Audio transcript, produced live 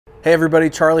Hey everybody,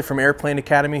 Charlie from Airplane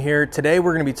Academy here. Today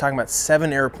we're going to be talking about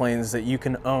 7 airplanes that you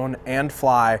can own and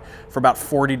fly for about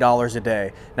 $40 a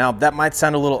day. Now that might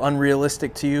sound a little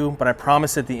unrealistic to you, but I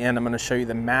promise at the end I'm going to show you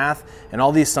the math and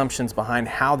all the assumptions behind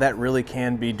how that really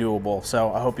can be doable.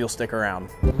 So I hope you'll stick around.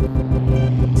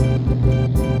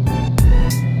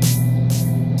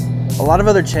 A lot of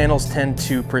other channels tend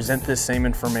to present this same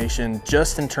information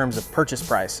just in terms of purchase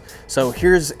price. So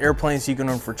here's airplanes you can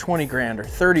own for 20 grand or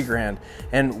 30 grand.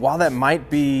 And while that might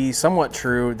be somewhat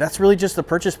true, that's really just the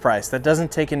purchase price. That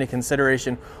doesn't take into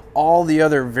consideration all the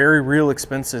other very real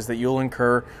expenses that you'll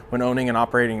incur when owning and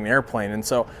operating an airplane. And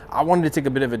so I wanted to take a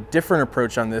bit of a different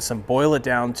approach on this and boil it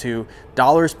down to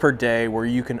dollars per day where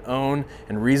you can own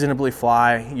and reasonably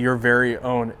fly your very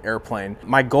own airplane.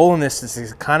 My goal in this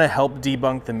is to kind of help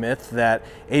debunk the myth that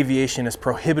aviation is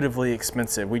prohibitively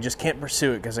expensive. We just can't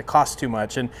pursue it because it costs too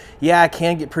much. And yeah, it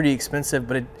can get pretty expensive,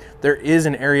 but there is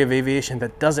an area of aviation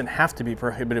that doesn't have to be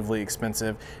prohibitively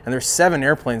expensive. And there's 7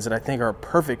 airplanes that I think are a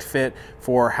perfect fit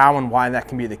for how and why that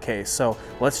can be the case. So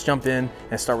let's jump in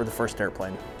and start with the first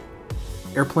airplane.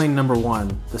 Airplane number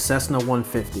 1, the Cessna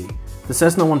 150. The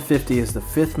Cessna 150 is the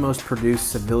 5th most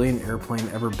produced civilian airplane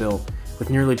ever built, with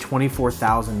nearly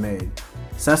 24,000 made.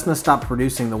 Cessna stopped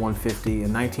producing the 150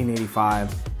 in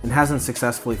 1985 and hasn't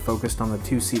successfully focused on the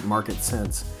 2-seat market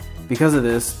since. Because of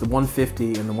this, the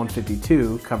 150 and the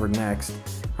 152, covered next,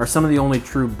 are some of the only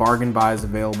true bargain buys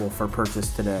available for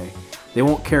purchase today. They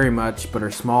won't carry much, but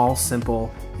are small,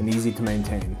 simple, and easy to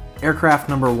maintain. Aircraft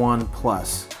number 1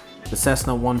 plus, the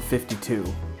Cessna 152.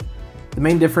 The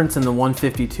main difference in the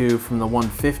 152 from the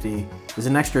 150 is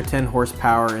an extra 10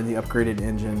 horsepower in the upgraded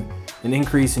engine, an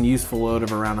increase in useful load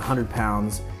of around 100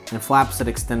 pounds, and flaps that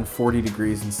extend 40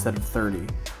 degrees instead of 30.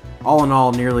 All in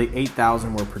all, nearly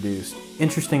 8,000 were produced.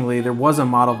 Interestingly, there was a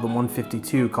model of the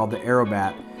 152 called the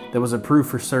Aerobat that was approved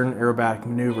for certain aerobatic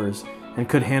maneuvers and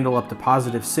could handle up to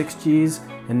positive 6 Gs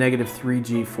and negative 3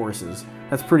 G forces.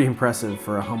 That's pretty impressive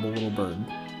for a humble little bird.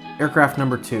 Aircraft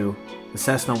number 2, the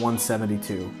Cessna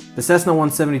 172. The Cessna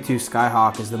 172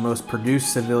 Skyhawk is the most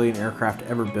produced civilian aircraft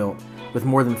ever built, with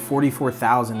more than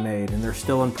 44,000 made, and they're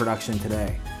still in production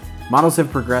today. Models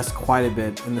have progressed quite a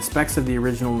bit, and the specs of the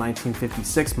original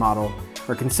 1956 model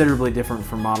are considerably different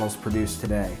from models produced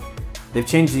today. They've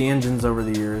changed the engines over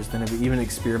the years and have even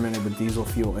experimented with diesel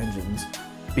fuel engines.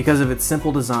 Because of its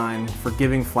simple design,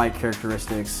 forgiving flight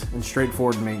characteristics, and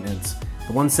straightforward maintenance,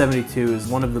 the 172 is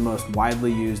one of the most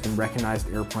widely used and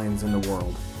recognized airplanes in the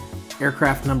world.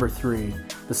 Aircraft number 3,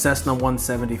 the Cessna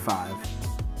 175.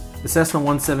 The Cessna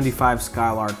 175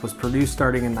 Skylark was produced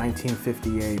starting in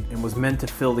 1958 and was meant to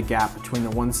fill the gap between the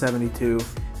 172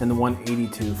 and the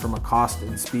 182 from a cost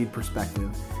and speed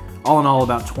perspective. All in all,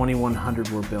 about 2,100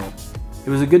 were built. It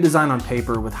was a good design on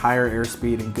paper with higher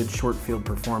airspeed and good short field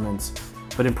performance,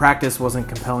 but in practice wasn't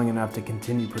compelling enough to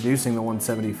continue producing the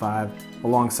 175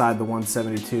 alongside the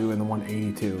 172 and the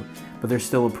 182, but there's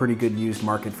still a pretty good used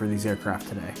market for these aircraft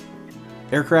today.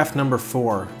 Aircraft number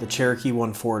 4, the Cherokee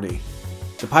 140.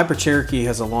 The Piper Cherokee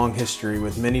has a long history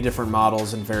with many different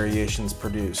models and variations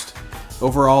produced.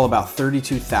 Overall, about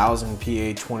 32,000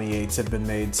 PA-28s have been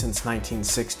made since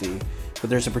 1960, but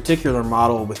there's a particular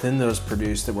model within those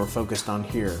produced that we're focused on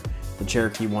here, the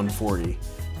Cherokee 140.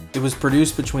 It was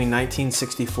produced between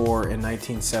 1964 and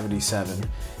 1977,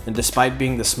 and despite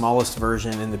being the smallest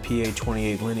version in the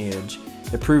PA-28 lineage,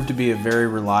 it proved to be a very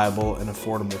reliable and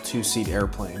affordable 2-seat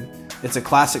airplane. It's a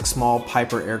classic small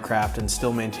Piper aircraft and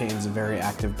still maintains a very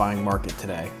active buying market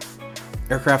today.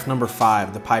 Aircraft number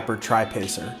 5, the Piper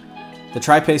Tri-Pacer. The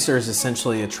Tri-Pacer is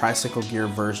essentially a tricycle gear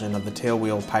version of the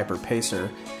tailwheel Piper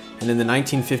Pacer, and in the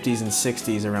 1950s and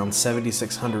 60s around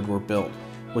 7,600 were built,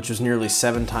 which was nearly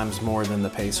 7 times more than the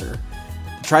Pacer.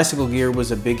 The tricycle gear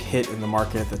was a big hit in the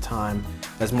market at the time,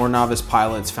 as more novice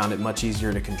pilots found it much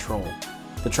easier to control.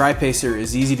 The Tri-Pacer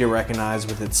is easy to recognize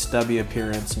with its stubby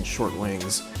appearance and short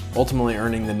wings, ultimately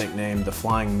earning the nickname the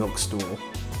Flying Milk Stool.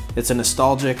 It's a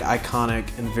nostalgic,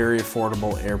 iconic, and very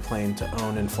affordable airplane to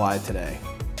own and fly today.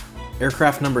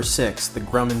 Aircraft number 6, the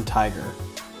Grumman Tiger.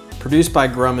 Produced by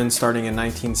Grumman starting in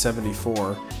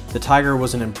 1974, the Tiger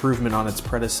was an improvement on its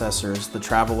predecessors, the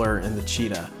Traveler and the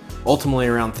Cheetah. Ultimately,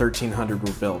 around 1,300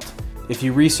 were built. If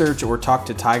you research or talk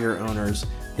to Tiger owners,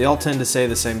 they all tend to say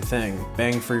the same thing: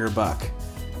 bang for your buck.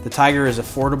 The Tiger is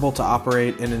affordable to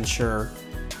operate and insure,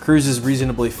 cruises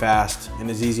reasonably fast,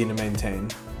 and is easy to maintain.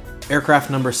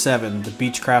 Aircraft number 7, the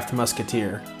Beechcraft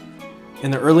Musketeer. In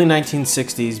the early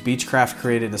 1960s, Beechcraft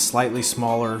created a slightly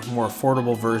smaller, more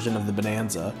affordable version of the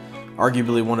Bonanza,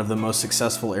 arguably one of the most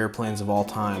successful airplanes of all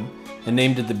time, and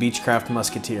named it the Beechcraft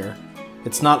Musketeer.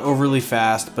 It's not overly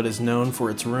fast, but is known for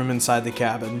its room inside the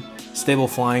cabin, stable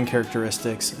flying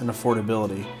characteristics, and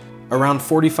affordability. Around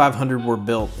 4,500 were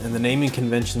built, and the naming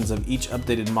conventions of each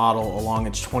updated model along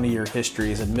its 20-year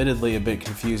history is admittedly a bit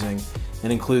confusing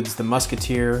and includes the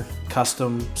Musketeer,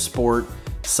 Custom, Sport,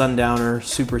 Sundowner,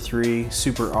 Super 3,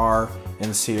 Super R,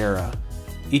 and Sierra.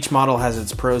 Each model has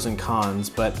its pros and cons,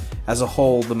 but as a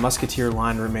whole, the Musketeer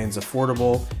line remains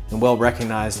affordable and well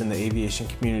recognized in the aviation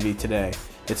community today.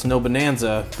 It's no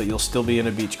bonanza, but you'll still be in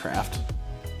a Beechcraft.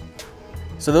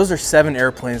 So those are 7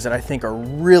 airplanes that I think are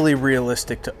really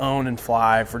realistic to own and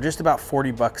fly for just about 40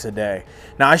 bucks a day.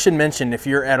 Now I should mention, if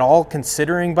you're at all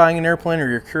considering buying an airplane, or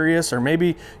you're curious, or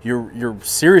maybe you're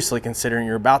seriously considering,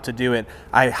 you're about to do it,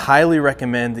 I highly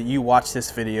recommend that you watch this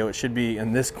video. It should be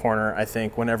in this corner, I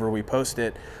think, whenever we post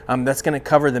it. That's going to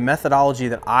cover the methodology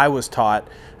that I was taught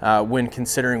when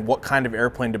considering what kind of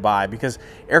airplane to buy, because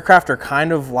aircraft are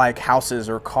kind of like houses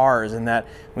or cars in that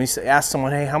when you ask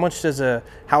someone, hey, how much does a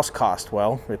house cost?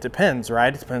 Well, it depends,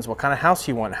 right? It depends what kind of house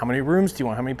you want, how many rooms do you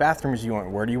want, how many bathrooms do you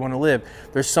want, where do you want to live?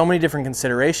 There's so many different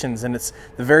considerations, and it's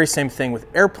the very same thing with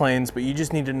airplanes, but you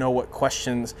just need to know what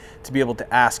questions to be able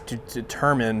to ask to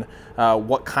determine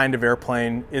what kind of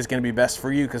airplane is going to be best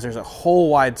for you, because there's a whole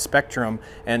wide spectrum,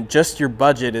 and just your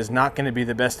budget is not going to be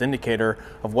the best indicator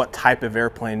of what type of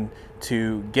airplane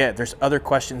to get. There's other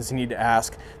questions you need to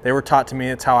ask. They were taught to me.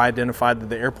 It's how I identified that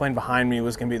the airplane behind me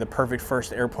was going to be the perfect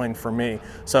first airplane for me.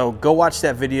 So go watch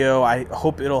that video. I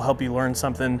hope it'll help you learn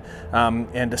something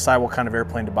and decide what kind of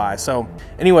airplane to buy. So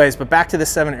anyways, but back to the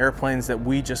 7 airplanes that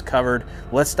we just covered.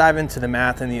 Let's dive into the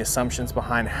math and the assumptions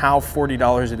behind how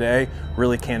 $40 a day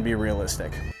really can be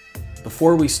realistic.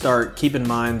 Before we start, keep in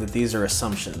mind that these are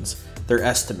assumptions. They're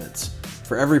estimates.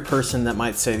 For every person that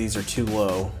might say these are too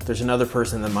low, there's another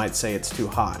person that might say it's too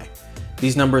high.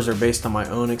 These numbers are based on my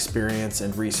own experience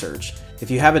and research.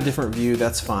 If you have a different view,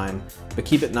 that's fine, but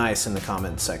keep it nice in the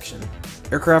comments section.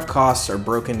 Aircraft costs are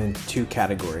broken into 2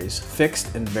 categories,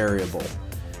 fixed and variable.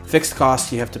 Fixed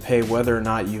costs you have to pay whether or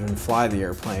not you even fly the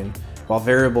airplane, while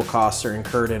variable costs are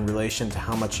incurred in relation to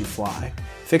how much you fly.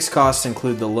 Fixed costs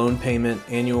include the loan payment,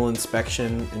 annual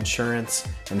inspection, insurance,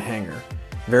 and hangar.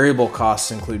 Variable costs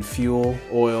include fuel,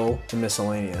 oil, and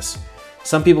miscellaneous.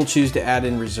 Some people choose to add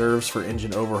in reserves for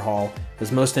engine overhaul,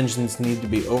 as most engines need to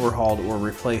be overhauled or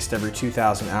replaced every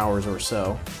 2,000 hours or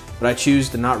so, but I choose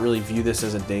to not really view this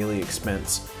as a daily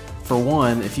expense. For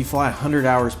one, if you fly 100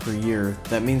 hours per year,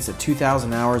 that means that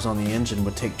 2,000 hours on the engine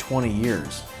would take 20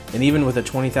 years. And even with a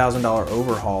 $20,000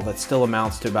 overhaul, that still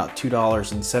amounts to about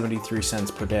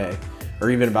 $2.73 per day, or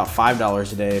even about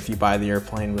 $5 a day if you buy the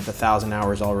airplane with 1,000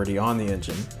 hours already on the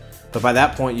engine. But by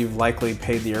that point, you've likely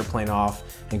paid the airplane off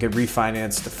and could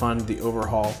refinance to fund the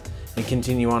overhaul and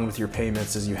continue on with your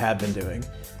payments as you had been doing.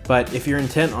 But if you're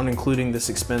intent on including this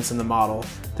expense in the model,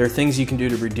 there are things you can do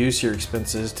to reduce your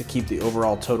expenses to keep the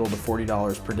overall total to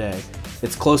 $40 per day.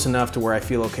 It's close enough to where I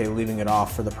feel okay leaving it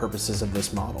off for the purposes of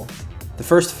this model. The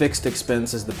first fixed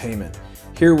expense is the payment.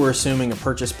 Here we're assuming a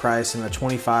purchase price in the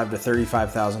 $25,000 to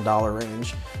 $35,000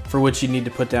 range, for which you need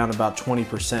to put down about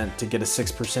 20% to get a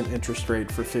 6% interest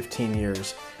rate for 15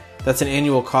 years. That's an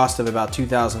annual cost of about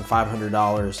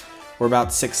 $2,500, or about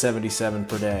 $677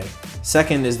 per day.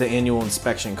 Second is the annual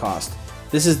inspection cost.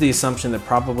 This is the assumption that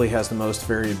probably has the most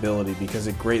variability because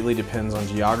it greatly depends on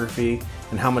geography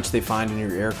and how much they find in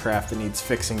your aircraft that needs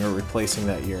fixing or replacing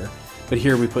that year. But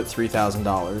here we put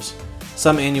 $3,000.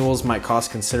 Some annuals might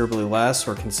cost considerably less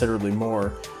or considerably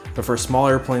more, but for small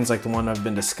airplanes like the one I've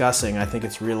been discussing, I think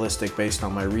it's realistic based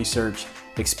on my research,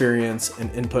 experience,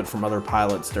 and input from other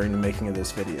pilots during the making of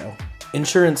this video.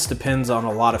 Insurance depends on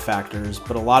a lot of factors,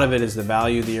 but a lot of it is the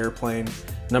value of the airplane,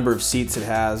 number of seats it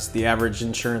has, the average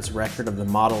insurance record of the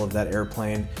model of that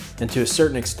airplane, and to a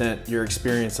certain extent, your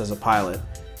experience as a pilot.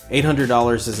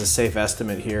 $800 is a safe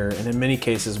estimate here, and in many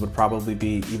cases would probably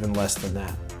be even less than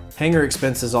that. Hangar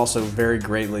expenses also vary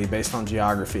greatly based on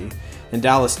geography. In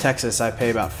Dallas, Texas, I pay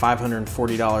about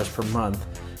 $540 per month,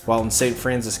 while in St.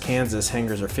 Francis, Kansas,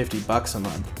 hangars are $50 a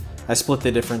month. I split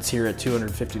the difference here at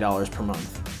 $250 per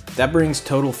month. That brings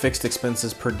total fixed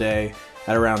expenses per day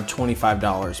at around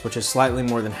 $25, which is slightly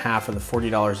more than half of the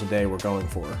 $40 a day we're going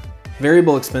for.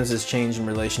 Variable expenses change in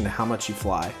relation to how much you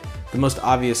fly, the most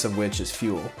obvious of which is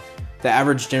fuel. The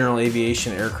average general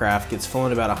aviation aircraft gets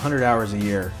flown about 100 hours a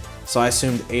year, so I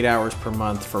assumed 8 hours per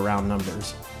month for round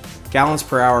numbers. Gallons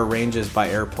per hour ranges by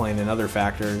airplane and other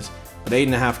factors, but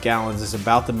 8.5 gallons is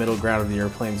about the middle ground of the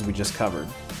airplanes we just covered.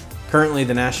 Currently,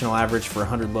 the national average for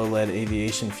 100 low-lead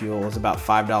aviation fuel is about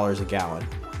 $5 a gallon.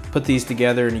 Put these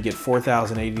together and you get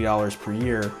 $4,080 per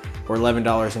year, or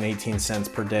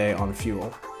 $11.18 per day on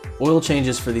fuel. Oil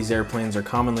changes for these airplanes are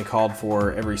commonly called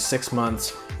for every 6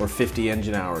 months or 50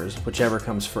 engine hours, whichever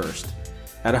comes first.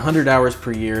 At 100 hours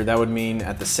per year, that would mean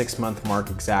at the 6-month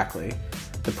mark exactly.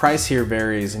 The price here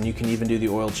varies, and you can even do the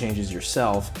oil changes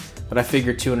yourself, but I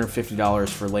figured $250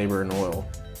 for labor and oil.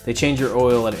 They change your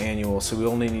oil at annual, so we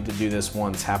only need to do this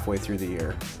once halfway through the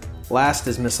year. Last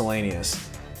is miscellaneous.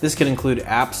 This could include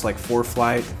apps like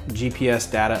ForeFlight,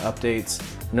 GPS data updates,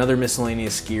 and other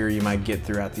miscellaneous gear you might get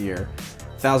throughout the year.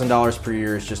 $1,000 per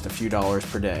year is just a few dollars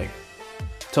per day.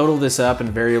 Total this up and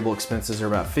variable expenses are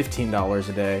about $15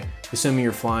 a day, assuming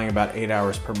you're flying about 8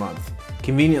 hours per month.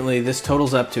 Conveniently, this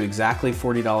totals up to exactly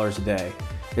 $40 a day.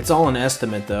 It's all an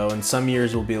estimate though, and some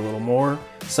years will be a little more,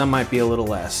 some might be a little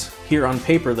less. Here on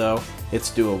paper though,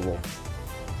 it's doable.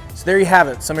 So there you have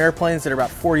it, some airplanes that are about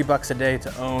 40 bucks a day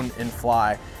to own and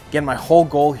fly. Again, my whole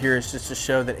goal here is just to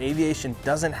show that aviation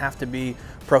doesn't have to be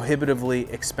prohibitively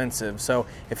expensive. So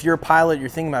if you're a pilot, you're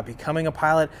thinking about becoming a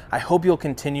pilot, I hope you'll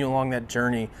continue along that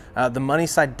journey. The money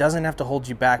side doesn't have to hold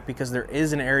you back because there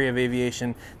is an area of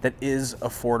aviation that is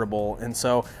affordable. And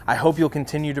so I hope you'll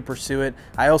continue to pursue it.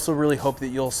 I also really hope that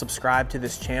you'll subscribe to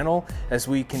this channel as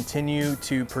we continue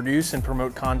to produce and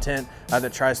promote content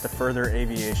that tries to further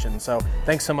aviation. So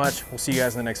thanks so much. We'll see you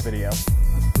guys in the next video.